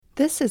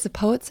This is a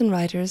Poets and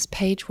Writers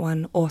Page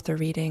 1 author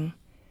reading.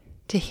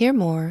 To hear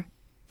more,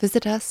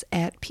 visit us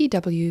at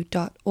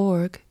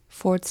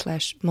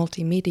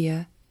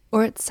pw.org/multimedia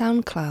or at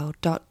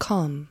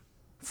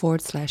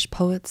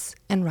soundcloud.com/poets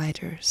and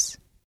writers.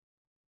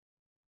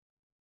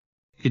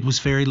 It was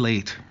very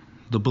late.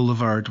 The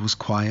boulevard was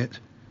quiet,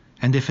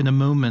 and if in a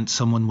moment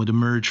someone would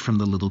emerge from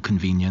the little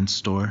convenience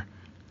store,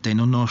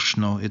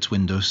 denonoshno, its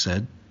window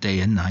said,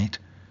 day and night,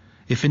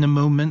 if in a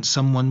moment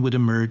someone would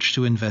emerge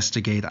to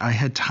investigate, I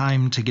had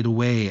time to get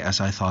away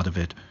as I thought of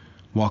it,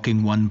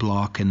 walking one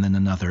block and then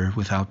another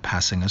without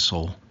passing a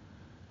soul.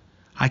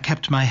 I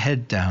kept my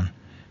head down,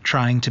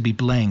 trying to be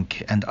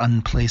blank and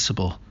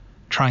unplaceable,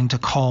 trying to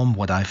calm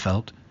what I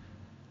felt,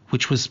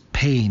 which was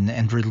pain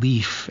and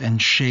relief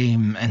and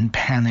shame and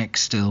panic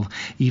still,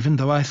 even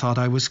though I thought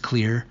I was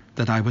clear,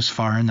 that I was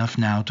far enough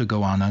now to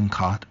go on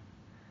uncaught.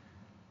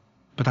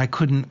 But I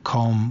couldn't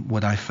calm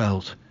what I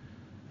felt.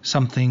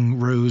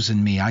 Something rose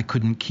in me I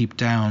couldn't keep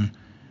down,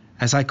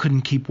 as I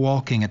couldn't keep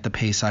walking at the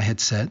pace I had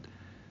set.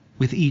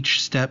 With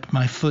each step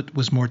my foot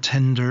was more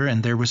tender,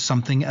 and there was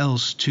something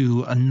else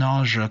too, a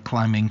nausea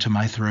climbing to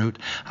my throat.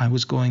 I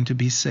was going to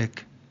be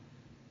sick.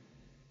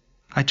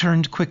 I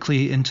turned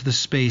quickly into the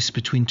space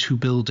between two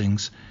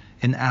buildings,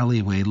 an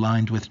alleyway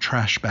lined with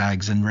trash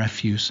bags and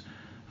refuse,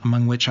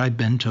 among which I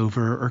bent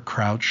over or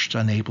crouched,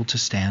 unable to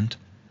stand.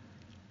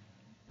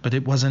 But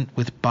it wasn't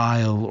with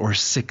bile or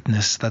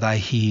sickness that I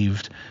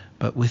heaved,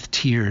 but with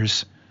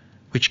tears,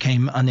 which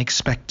came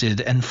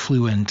unexpected and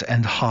fluent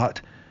and hot,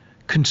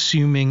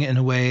 consuming in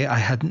a way I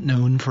hadn't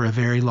known for a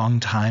very long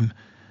time,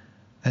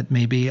 that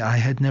maybe I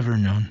had never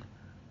known.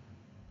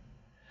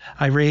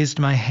 I raised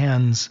my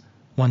hands,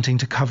 wanting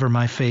to cover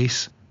my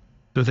face.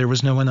 Though there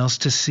was no one else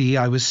to see,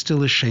 I was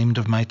still ashamed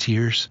of my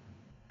tears,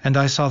 and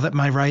I saw that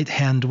my right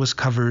hand was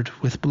covered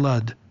with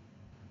blood.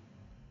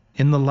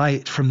 In the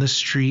light from the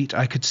street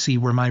I could see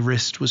where my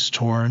wrist was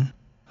torn,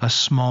 a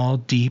small,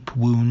 deep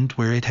wound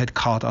where it had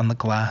caught on the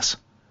glass.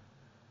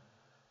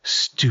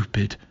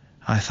 Stupid,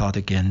 I thought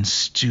again,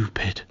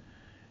 stupid.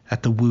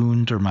 At the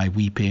wound or my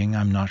weeping,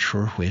 I'm not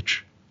sure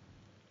which.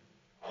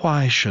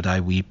 Why should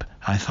I weep,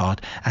 I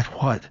thought, at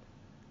what,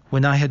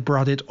 when I had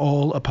brought it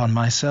all upon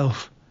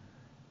myself?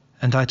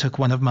 And I took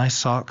one of my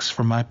socks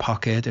from my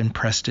pocket and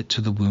pressed it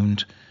to the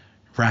wound,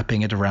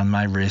 wrapping it around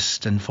my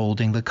wrist and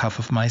folding the cuff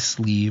of my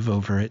sleeve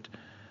over it,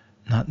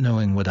 not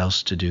knowing what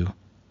else to do.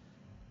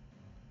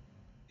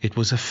 It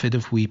was a fit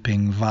of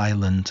weeping,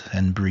 violent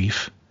and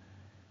brief,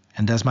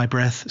 and as my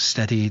breath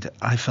steadied,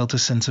 I felt a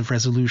sense of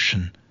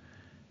resolution,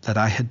 that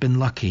I had been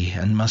lucky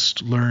and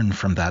must learn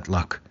from that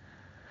luck.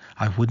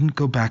 I wouldn't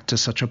go back to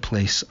such a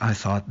place, I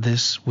thought.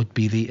 This would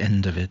be the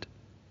end of it.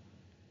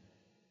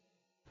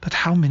 But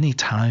how many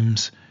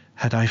times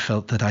had I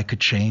felt that I could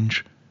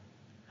change?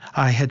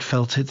 I had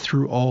felt it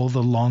through all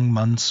the long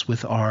months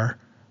with R,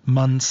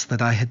 months that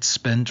I had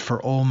spent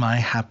for all my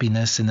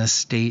happiness in a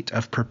state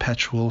of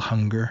perpetual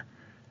hunger.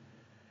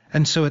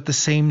 And so at the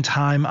same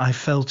time I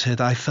felt it,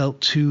 I felt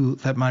too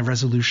that my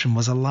resolution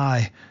was a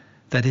lie,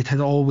 that it had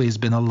always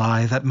been a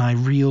lie, that my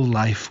real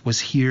life was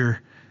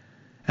here.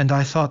 And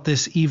I thought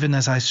this even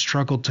as I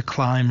struggled to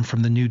climb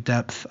from the new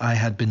depth I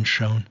had been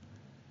shown.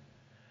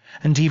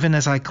 And even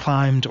as I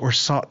climbed or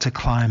sought to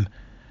climb,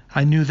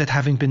 I knew that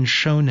having been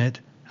shown it,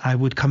 I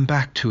would come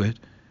back to it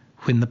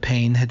when the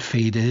pain had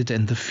faded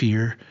and the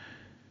fear,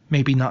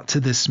 maybe not to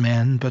this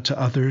man, but to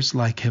others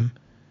like him.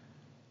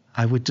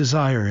 I would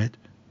desire it,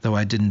 though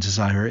I didn't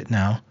desire it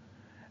now,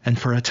 and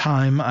for a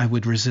time I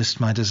would resist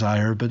my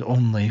desire, but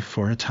only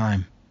for a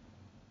time.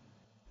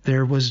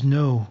 There was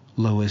no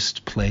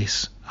lowest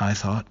place, I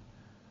thought.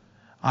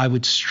 I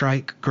would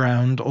strike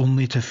ground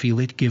only to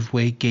feel it give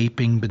way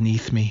gaping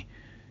beneath me,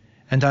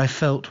 and I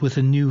felt with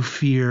a new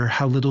fear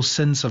how little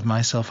sense of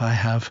myself I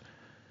have,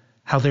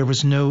 how there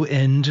was no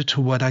end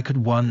to what I could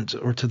want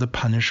or to the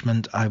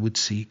punishment I would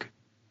seek.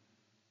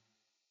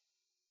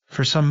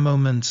 For some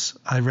moments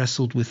I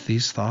wrestled with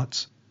these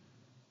thoughts,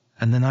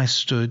 and then I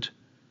stood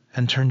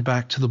and turned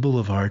back to the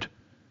boulevard,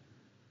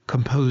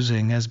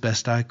 composing as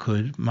best I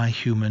could my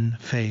human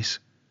face.